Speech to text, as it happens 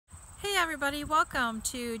everybody, welcome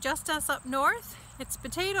to Just Us Up North. It's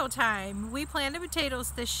potato time. We planted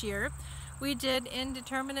potatoes this year. We did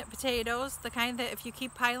indeterminate potatoes, the kind that if you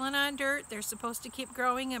keep piling on dirt, they're supposed to keep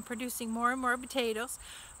growing and producing more and more potatoes.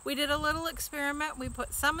 We did a little experiment. We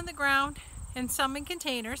put some in the ground and some in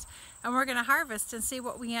containers, and we're going to harvest and see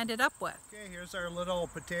what we ended up with. Okay, here's our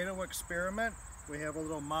little potato experiment. We have a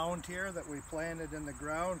little mound here that we planted in the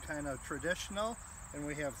ground, kind of traditional. And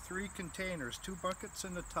we have 3 containers, 2 buckets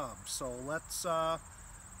and a tub. So let's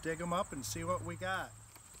dig them up and see what we got.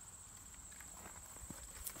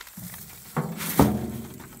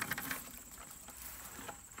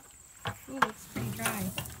 Ooh, looks pretty dry.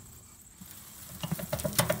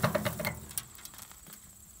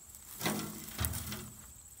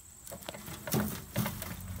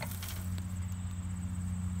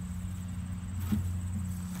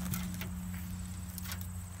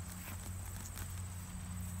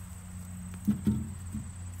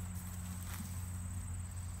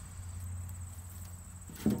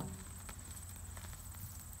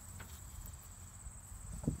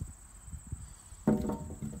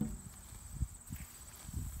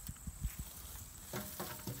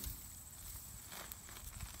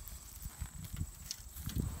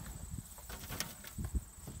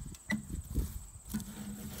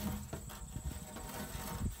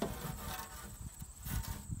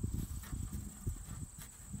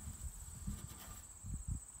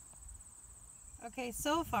 Okay,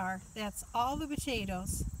 so far, that's all the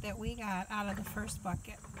potatoes that we got out of the first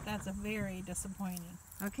bucket. That's a very disappointing.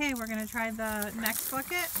 Okay, we're going to try the next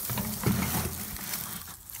bucket.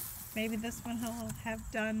 Maybe this one will have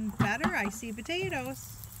done better. I see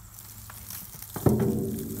potatoes.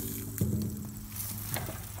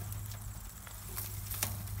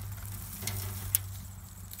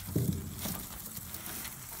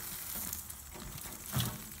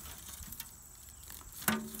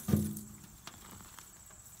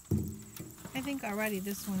 I think already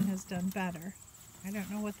this one has done better. I don't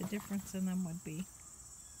know what the difference in them would be.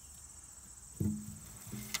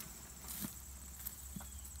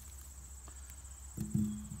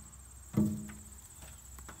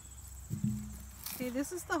 Okay,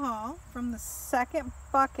 this is the haul from the second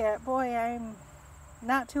bucket. Boy, I'm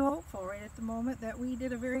not too hopeful right at the moment that we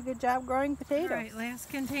did a very good job growing potatoes. All right, last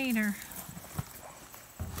container.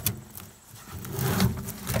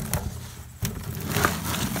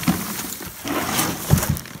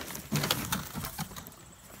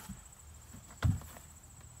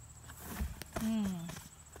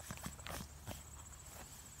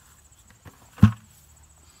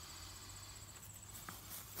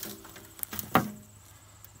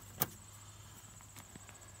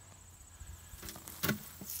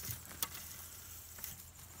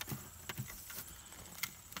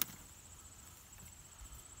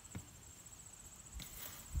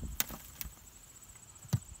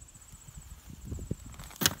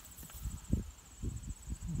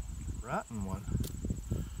 Rotten one.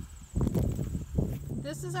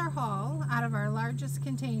 This is our haul out of our largest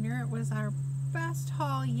container. It was our best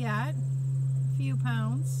haul yet. A few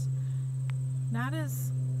pounds. Not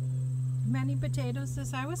as many potatoes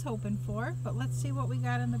as I was hoping for, but let's see what we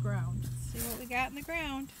got in the ground. Let's see what we got in the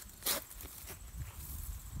ground.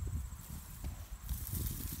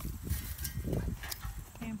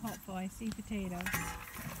 Okay, I'm hopeful. I see potatoes.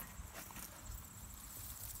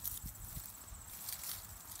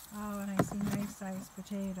 Oh, and I see nice sized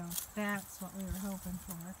potatoes. That's what we were hoping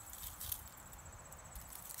for.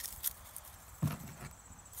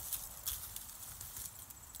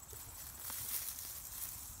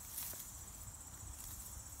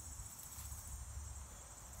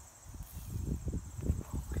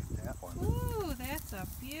 Look at that one. Ooh, that's a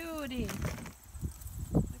beauty.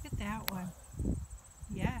 Look at that one.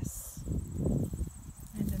 Yes.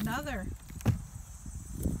 And another.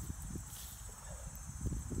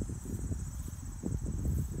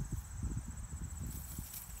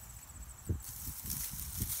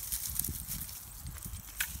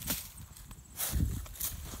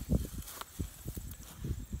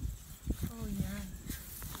 Oh, yeah.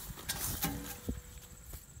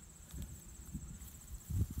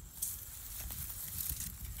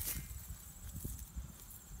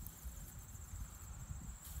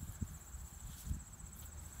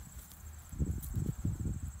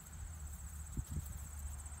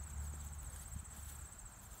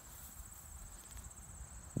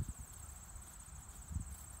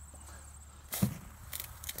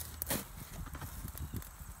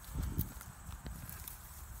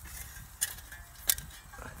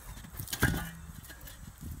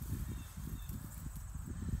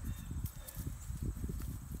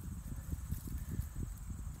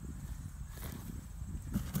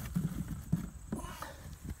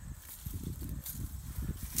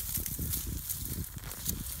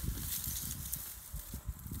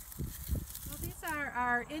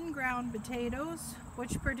 our in-ground potatoes,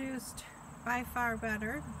 which produced by far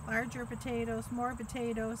better, larger potatoes, more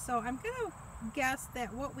potatoes. So I'm gonna guess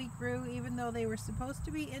that what we grew, even though they were supposed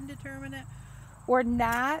to be indeterminate, were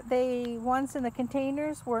not. The ones in the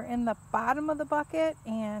containers were in the bottom of the bucket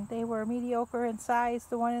and they were mediocre in size.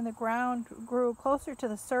 The one in the ground grew closer to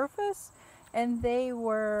the surface and they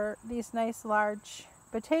were these nice large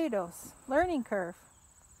potatoes. Learning curve.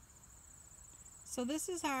 So this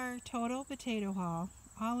is our total potato haul.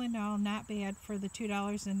 All in all, not bad for the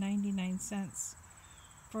 $2.99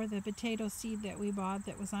 for the potato seed that we bought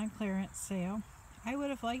that was on clearance sale. I would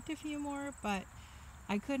have liked a few more, but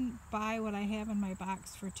I couldn't buy what I have in my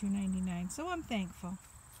box for $2.99, so I'm thankful.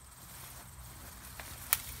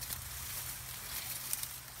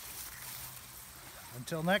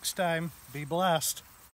 Until next time, be blessed.